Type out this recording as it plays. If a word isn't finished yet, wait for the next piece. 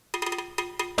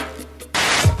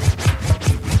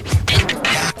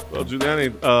So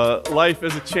Juliani, life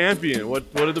as a champion, what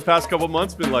have the past couple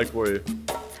months been like for you?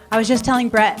 I was just telling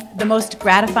Brett, the most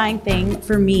gratifying thing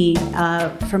for me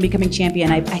from becoming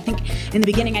champion, I think in the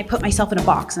beginning I put myself in a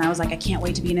box and I was like, I can't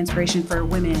wait to be an inspiration for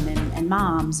women and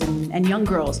moms and young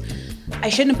girls. I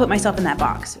shouldn't have put myself in that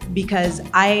box because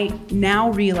I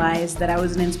now realize that I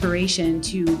was an inspiration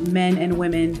to men and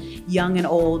women, young and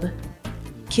old,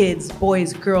 kids,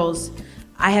 boys, girls.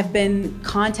 I have been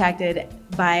contacted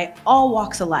by all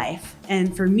walks of life.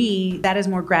 And for me, that is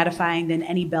more gratifying than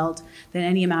any belt, than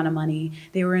any amount of money.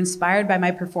 They were inspired by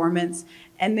my performance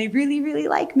and they really, really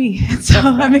like me. So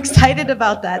I'm excited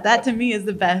about that. That to me is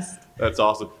the best. That's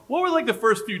awesome. What were like the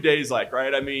first few days like,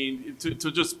 right? I mean, to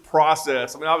just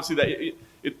process. I mean, obviously that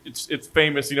it's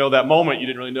famous, you know, that moment you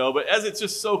didn't really know, but as it's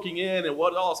just soaking in and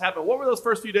what all has happened, what were those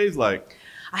first few days like?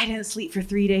 I didn't sleep for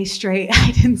 3 days straight.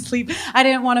 I didn't sleep. I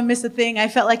didn't want to miss a thing. I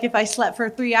felt like if I slept for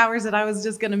 3 hours that I was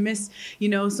just going to miss, you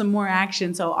know, some more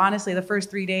action. So honestly, the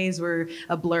first 3 days were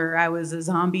a blur. I was a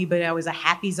zombie, but I was a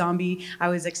happy zombie. I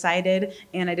was excited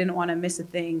and I didn't want to miss a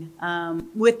thing.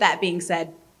 With that being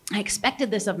said, I expected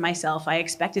this of myself. I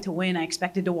expected to win. I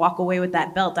expected to walk away with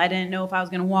that belt. I didn't know if I was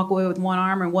going to walk away with one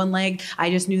arm or one leg. I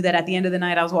just knew that at the end of the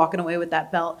night, I was walking away with that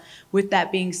belt. With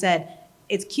that being said,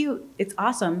 it's cute, it's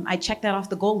awesome. I checked that off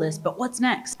the goal list, but what's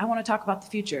next? I want to talk about the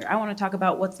future. I want to talk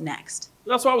about what's next.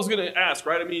 That's what I was going to ask,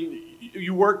 right? I mean,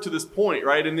 you work to this point,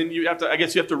 right? And then you have to, I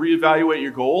guess you have to reevaluate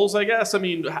your goals, I guess. I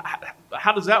mean,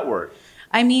 how does that work?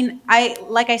 I mean,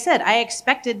 like I said, I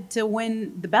expected to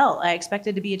win the belt. I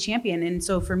expected to be a champion. And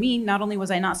so for me, not only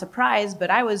was I not surprised, but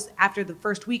I was, after the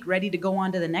first week, ready to go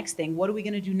on to the next thing. What are we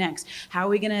going to do next? How are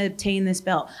we going to obtain this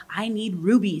belt? I need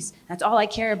rubies. That's all I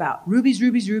care about. Rubies,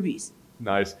 rubies, rubies.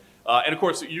 Nice. And of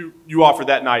course, you offered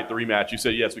that night the rematch. You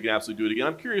said, yes, we can absolutely do it again.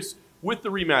 I'm curious, with the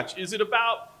rematch, is it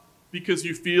about because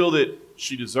you feel that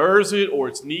she deserves it or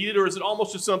it's needed, or is it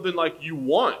almost just something like you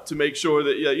want to make sure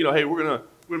that, you know, hey, we're going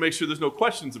to make sure there's no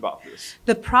questions about this?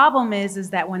 The problem is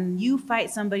that when you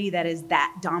fight somebody that is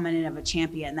that dominant of a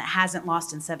champion, that hasn't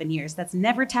lost in 7 years, that's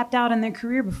never tapped out in their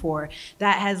career before,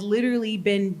 that has literally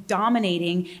been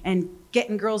dominating and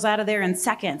getting girls out of there in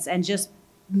seconds and just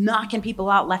knocking people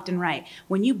out left and right.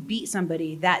 When you beat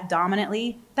somebody that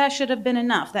dominantly, that should have been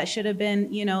enough. That should have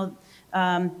been, you know,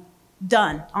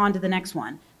 done. On to the next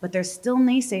one. But there's still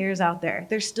naysayers out there.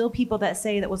 There's still people that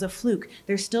say that was a fluke.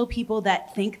 There's still people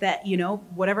that think that, you know,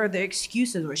 whatever the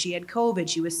excuses were, she had COVID,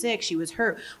 she was sick, she was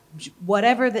hurt,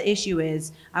 whatever the issue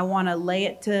is, I want to lay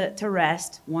it to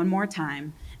rest one more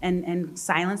time and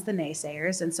silence the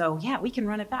naysayers. And so, yeah, we can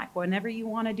run it back. Whenever you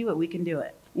want to do it, we can do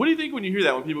it. What do you think when you hear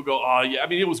that, when people go, oh, yeah, I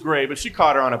mean, it was great, but she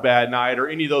caught her on a bad night, or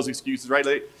any of those excuses, right?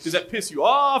 Like, does that piss you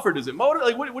off, or does it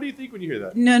motivate? Like, what do you think when you hear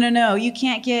that? No. You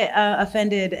can't get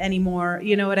offended anymore.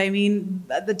 You know what I mean?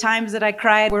 The times that I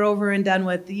cried, we're over and done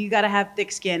with. You got to have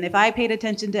thick skin. If I paid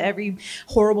attention to every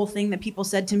horrible thing that people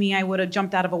said to me, I would have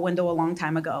jumped out of a window a long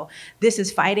time ago. This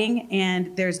is fighting,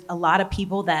 and there's a lot of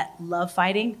people that love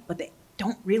fighting, but they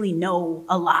don't really know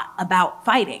a lot about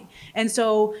fighting. And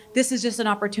so this is just an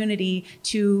opportunity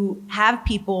to have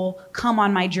people come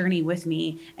on my journey with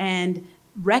me and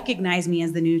recognize me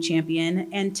as the new champion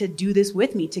and to do this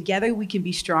with me. Together we can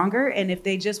be stronger. And if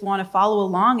they just want to follow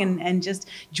along and just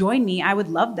join me, I would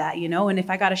love that, you know. And if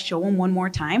I got to show them one more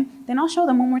time, then I'll show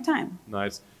them one more time.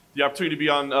 Nice. The opportunity to be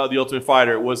on The Ultimate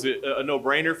Fighter, was it a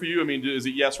no-brainer for you? I mean, is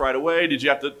it yes right away? Did you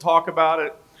have to talk about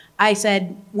it? I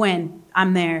said, when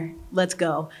I'm there, let's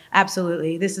go.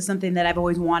 Absolutely. This is something that I've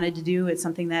always wanted to do. It's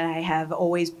something that I have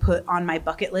always put on my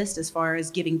bucket list as far as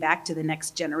giving back to the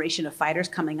next generation of fighters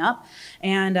coming up.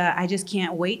 And I just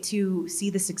can't wait to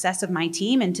see the success of my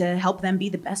team and to help them be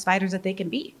the best fighters that they can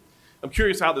be. I'm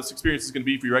curious how this experience is going to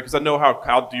be for you, right? Because I know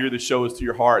how dear this show is to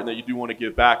your heart and that you do want to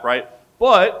give back, right?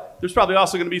 But there's probably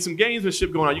also going to be some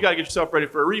gamesmanship going on. You got to get yourself ready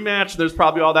for a rematch. There's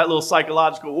probably all that little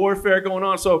psychological warfare going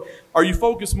on. So are you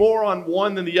focused more on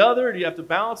one than the other? Do you have to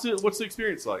balance it? What's the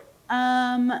experience like?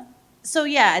 So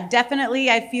yeah, definitely.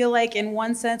 I feel like in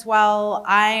one sense, while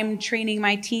I'm training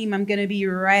my team, I'm going to be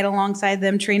right alongside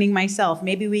them training myself.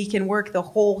 Maybe we can work the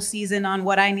whole season on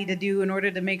what I need to do in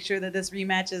order to make sure that this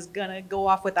rematch is going to go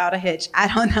off without a hitch. I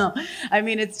don't know. I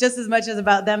mean, it's just as much as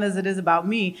about them as it is about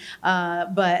me.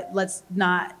 But let's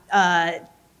not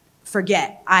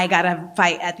forget, I got to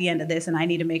fight at the end of this, and I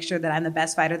need to make sure that I'm the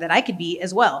best fighter that I could be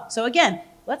as well. So again,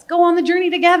 let's go on the journey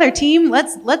together, team.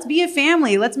 Let's be a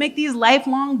family. Let's make these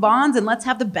lifelong bonds, and let's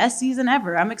have the best season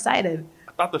ever. I'm excited.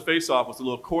 thought the face-off was a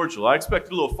little cordial. I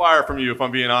expected a little fire from you, if I'm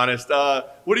being honest.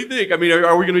 What do you think? I mean,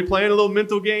 are we going to be playing a little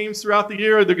mental games throughout the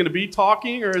year? Are they going to be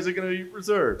talking, or is it going to be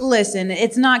reserved? Listen,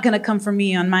 it's not going to come from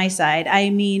me on my side.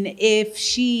 I mean, if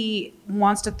she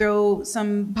wants to throw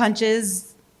some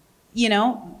punches, you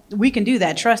know, we can do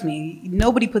that. Trust me.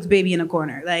 Nobody puts baby in a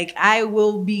corner. Like, I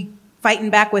will be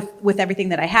fighting back with everything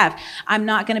that I have. I'm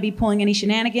not going to be pulling any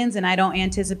shenanigans, and I don't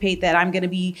anticipate that I'm going to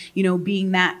be, you know,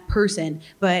 being that person.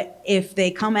 But if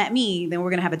they come at me, then we're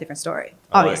going to have a different story,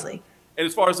 obviously. Right. And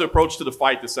as far as the approach to the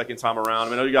fight the second time around, I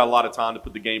mean, I know you got a lot of time to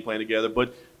put the game plan together,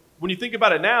 but when you think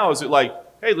about it now, is it like,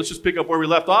 hey, let's just pick up where we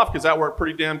left off because that worked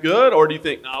pretty damn good? Or do you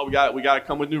think, no, we got to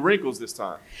come with new wrinkles this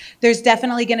time? There's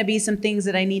definitely going to be some things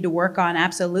that I need to work on,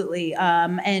 absolutely.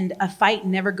 And a fight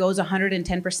never goes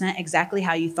 110% exactly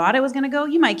how you thought it was going to go.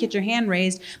 You might get your hand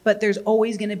raised, but there's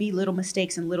always going to be little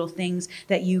mistakes and little things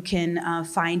that you can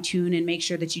fine tune and make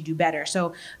sure that you do better.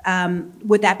 So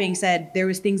with that being said, there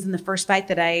was things in the first fight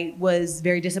that I was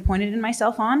very disappointed in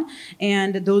myself on.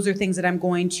 And those are things that I'm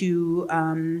going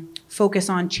to focus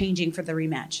on changing for the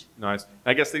rematch. Nice.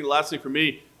 I guess the last thing for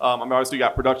me, I mean, obviously you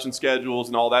got production schedules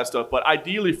and all that stuff, but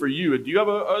ideally for you, do you have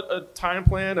a time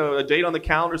plan, a date on the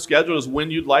calendar schedule as when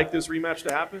you'd like this rematch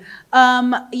to happen?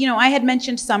 You know, I had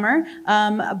mentioned summer,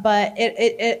 but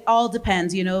it all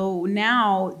depends. You know,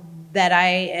 now that I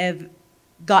have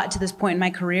got to this point in my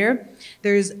career,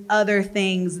 there's other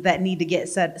things that need to get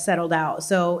settled out.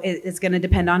 So it's going to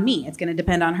depend on me. It's going to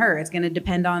depend on her. It's going to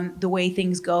depend on the way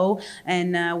things go.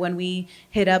 And when we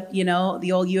hit up, you know,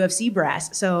 the old UFC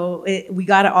brass. So we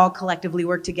got to all collectively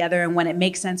work together. And when it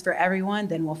makes sense for everyone,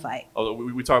 then we'll fight. Oh,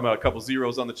 we talking about a couple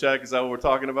zeros on the check? Is that what we're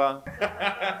talking about?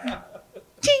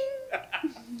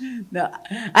 No,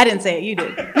 I didn't say it. You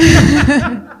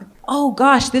did. Oh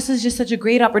gosh, this is just such a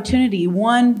great opportunity.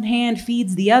 One hand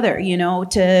feeds the other, you know,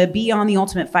 to be on The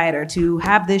Ultimate Fighter, to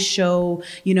have this show,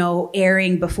 you know,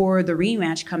 airing before the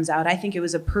rematch comes out. I think it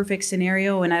was a perfect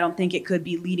scenario, and I don't think it could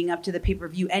be leading up to the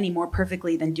pay-per-view any more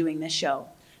perfectly than doing this show.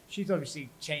 She's obviously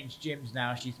changed gyms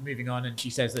now. She's moving on, and she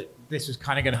says that this was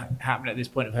kind of going to happen at this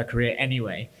point of her career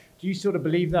anyway. Do you sort of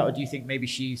believe that, or do you think maybe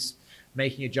she's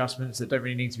making adjustments that don't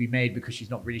really need to be made because she's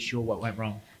not really sure what went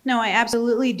wrong? No, I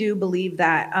absolutely do believe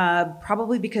that,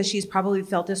 probably because she's probably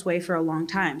felt this way for a long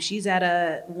time. She's at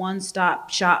a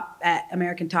one-stop shop at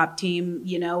American Top Team,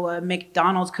 you know, a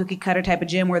McDonald's cookie cutter type of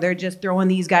gym where they're just throwing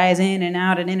these guys in and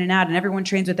out, and everyone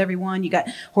trains with everyone. You got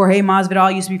Jorge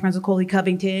Masvidal, used to be friends with Colby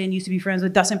Covington, used to be friends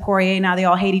with Dustin Poirier. Now they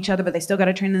all hate each other, but they still got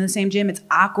to train in the same gym. It's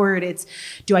awkward. It's,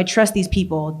 do I trust these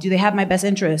people? Do they have my best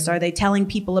interests? Are they telling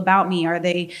people about me? Are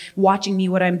they watching me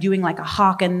what I'm doing like a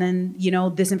hawk, and then, you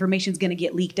know, this information is going to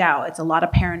get leaked out? It's a lot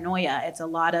of paranoia. It's a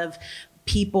lot of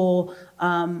people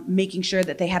making sure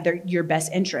that they have your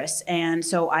best interests. And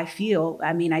so I feel,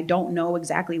 I mean, I don't know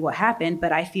exactly what happened,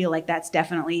 but I feel like that's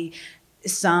definitely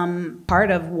some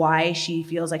part of why she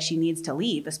feels like she needs to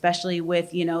leave, especially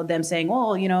with, you know, them saying,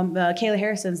 well, you know, Kayla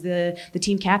Harrison's the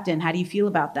team captain. How do you feel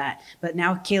about that? But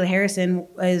now Kayla Harrison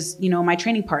is, you know, my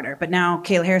training partner. But now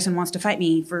Kayla Harrison wants to fight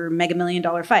me for a $1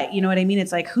 million fight. You know what I mean?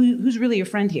 It's like, who's really your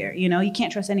friend here? You know, you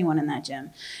can't trust anyone in that gym.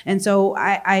 And so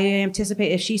I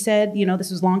anticipate, if she said, you know,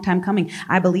 this was a long time coming,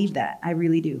 I believe that. I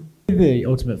really do. The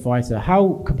Ultimate Fighter,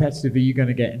 how competitive are you going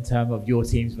to get in terms of your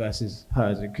teams versus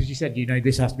hers? Because you said, you know,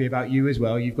 this has to be about you as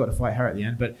well. You've got to fight her at the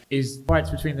end. But is fights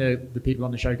between the people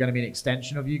on the show going to be an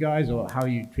extension of you guys, or how are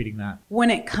you treating that? When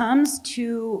it comes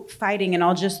to fighting, and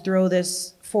I'll just throw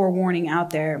this forewarning out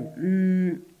there,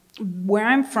 where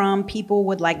I'm from, people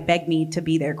would like beg me to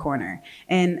be their corner.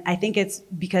 And I think it's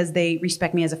because they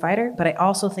respect me as a fighter, but I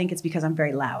also think it's because I'm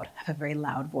very loud. I have a very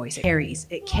loud voice. It carries.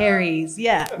 It carries.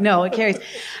 Yeah, no, it carries.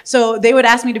 So they would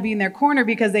ask me to be in their corner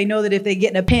because they know that if they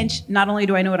get in a pinch, not only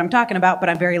do I know what I'm talking about, but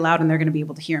I'm very loud and they're going to be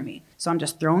able to hear me. So I'm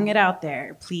just throwing it out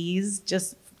there. Please,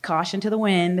 just caution to the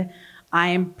wind. I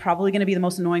am probably going to be the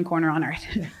most annoying corner on earth.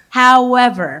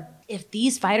 However, if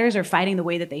these fighters are fighting the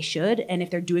way that they should, and if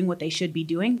they're doing what they should be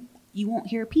doing, you won't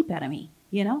hear a peep out of me,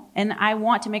 you know? And I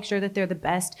want to make sure that they're the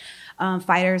best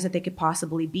fighters that they could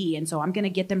possibly be. And so I'm going to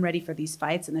get them ready for these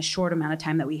fights in the short amount of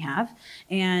time that we have.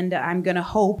 And I'm going to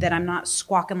hope that I'm not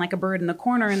squawking like a bird in the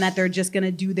corner and that they're just going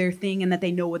to do their thing and that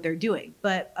they know what they're doing.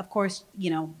 But of course, you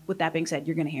know, with that being said,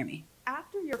 you're going to hear me.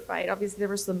 After your fight, obviously there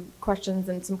were some questions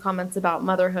and some comments about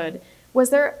motherhood. Was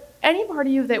there any part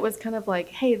of you that was kind of like,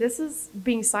 hey, this is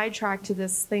being sidetracked to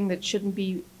this thing that shouldn't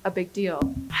be a big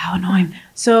deal? How annoying.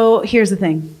 So here's the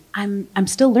thing. I'm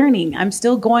still learning. I'm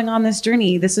still going on this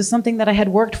journey. This is something that I had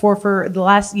worked for the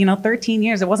last, 13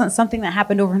 years. It wasn't something that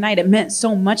happened overnight. It meant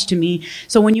so much to me.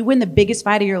 So when you win the biggest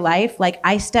fight of your life, like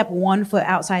I step 1 foot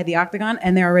outside the octagon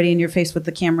and they're already in your face with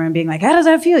the camera and being like, how does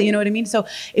that feel? You know what I mean? So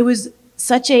it was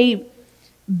such a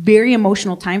very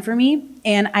emotional time for me.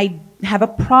 And I have a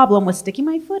problem with sticking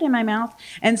my foot in my mouth.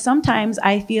 And sometimes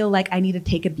I feel like I need to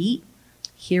take a beat,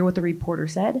 hear what the reporter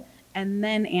said, and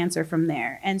then answer from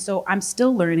there. And so I'm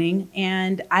still learning,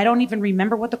 and I don't even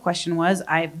remember what the question was.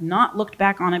 I've not looked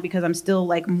back on it because I'm still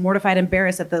like mortified,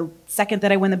 embarrassed at the second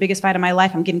that I win the biggest fight of my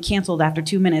life. I'm getting canceled after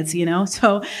 2 minutes,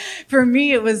 So for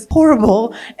me, it was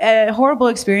horrible, a horrible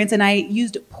experience, and I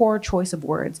used poor choice of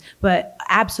words. But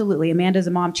absolutely, Amanda's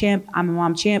a mom champ. I'm a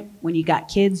mom champ. When you got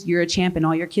kids, you're a champ in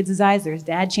all your kids' eyes. There's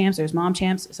dad champs, there's mom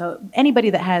champs. So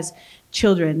anybody that has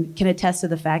children can attest to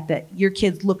the fact that your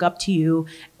kids look up to you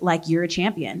like you're a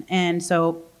champion. And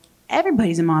so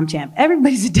everybody's a mom champ.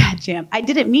 Everybody's a dad champ. I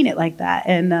didn't mean it like that.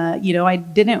 And, I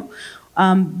didn't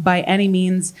by any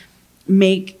means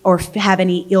make or have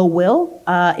any ill will.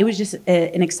 It was just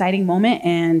an exciting moment,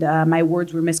 and my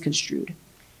words were misconstrued.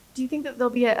 Do you think that there'll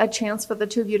be a chance for the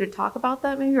two of you to talk about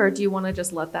that maybe, or do you want to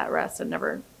just let that rest and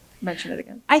never mention it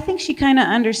again? I think she kind of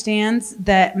understands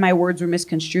that my words were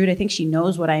misconstrued. I think she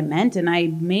knows what I meant, and I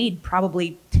made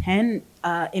probably 10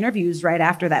 interviews right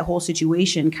after that whole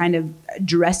situation, kind of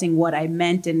addressing what I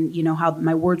meant and, how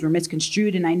my words were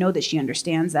misconstrued. And I know that she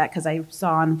understands that because I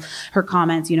saw on her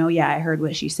comments, yeah, I heard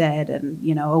what she said, and,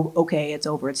 okay, it's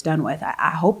over, it's done with. I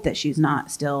hope that she's not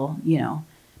still,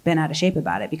 been out of shape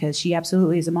about it, because she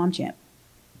absolutely is a mom champ.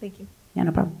 Thank you. Yeah,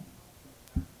 no problem.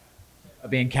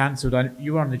 Being cancelled.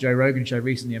 You were on the Joe Rogan show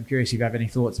recently. I'm curious if you have any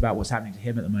thoughts about what's happening to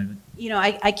him at the moment.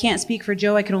 I can't speak for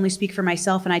Joe. I can only speak for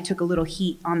myself, and I took a little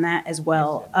heat on that as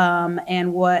well.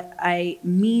 And what I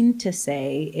mean to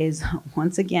say is,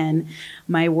 once again,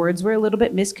 my words were a little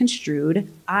bit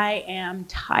misconstrued. I am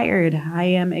tired. I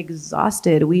am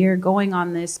exhausted. We are going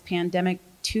on this pandemic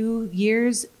 2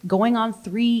 years, going on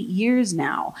 3 years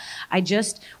now. I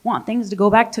just want things to go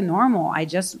back to normal.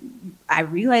 I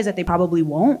realize that they probably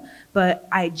won't, but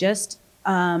I just,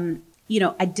 I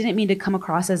didn't mean to come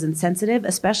across as insensitive,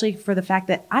 especially for the fact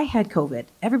that I had COVID.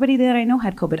 Everybody that I know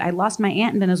had COVID. I lost my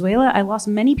aunt in Venezuela. I lost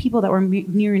many people that were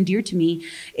near and dear to me.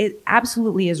 It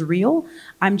absolutely is real.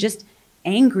 I'm just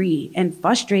angry and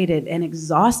frustrated and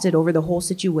exhausted over the whole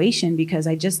situation, because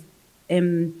I just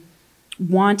am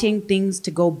wanting things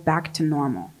to go back to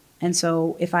normal. And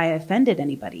so if I offended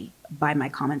anybody by my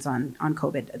comments on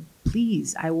COVID,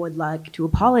 please, I would like to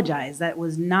apologize. That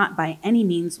was not by any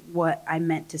means what I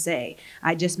meant to say.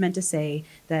 I just meant to say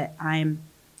that I'm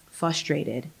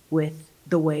frustrated with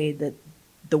the way that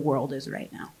the world is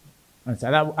right now.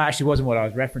 So that actually wasn't what I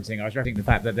was referencing. I was referencing the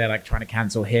fact that they're like trying to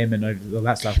cancel him and all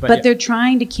that stuff. But they're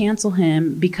trying to cancel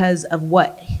him because of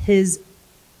what his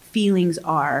feelings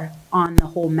are on the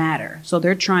whole matter. So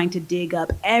they're trying to dig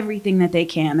up everything that they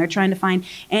can. They're trying to find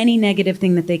any negative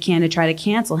thing that they can to try to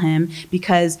cancel him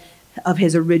because of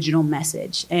his original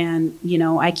message. And,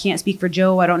 I can't speak for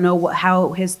Joe. I don't know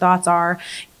how his thoughts are.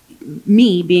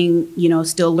 Me being,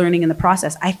 still learning in the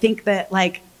process. I think that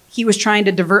he was trying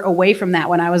to divert away from that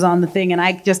when I was on the thing, and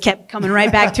I just kept coming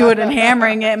right back to it and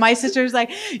hammering it. My sister's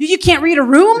like, you can't read a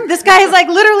room? This guy is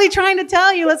literally trying to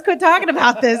tell you, let's quit talking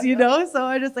about this, So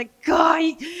I just God,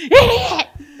 idiot!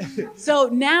 So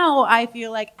now I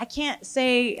feel like I can't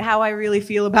say how I really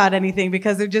feel about anything,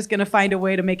 because they're just going to find a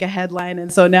way to make a headline.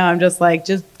 And so now I'm just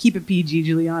just keep it PG,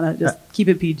 Juliana. Just keep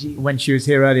it PG. When she was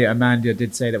here earlier, Amanda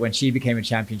did say that when she became a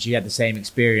champion, she had the same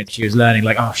experience. She was learning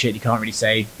oh shit, you can't really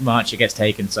say much, it gets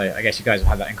taken. So I guess you guys have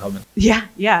had that in common. Yeah,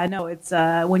 no, it's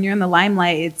when you're in the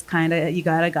limelight, it's kind of, you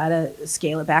gotta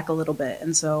scale it back a little bit.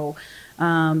 And so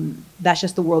that's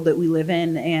just the world that we live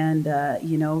in, and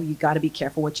you got to be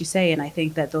careful what you say. And I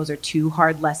think that those are 2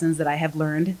 hard lessons that I have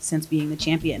learned since being the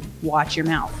champion. Watch your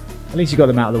mouth. At least you got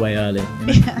them out of the way early.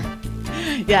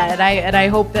 Yeah, and I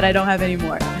hope that I don't have any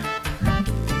more.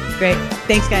 Great,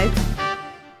 thanks guys.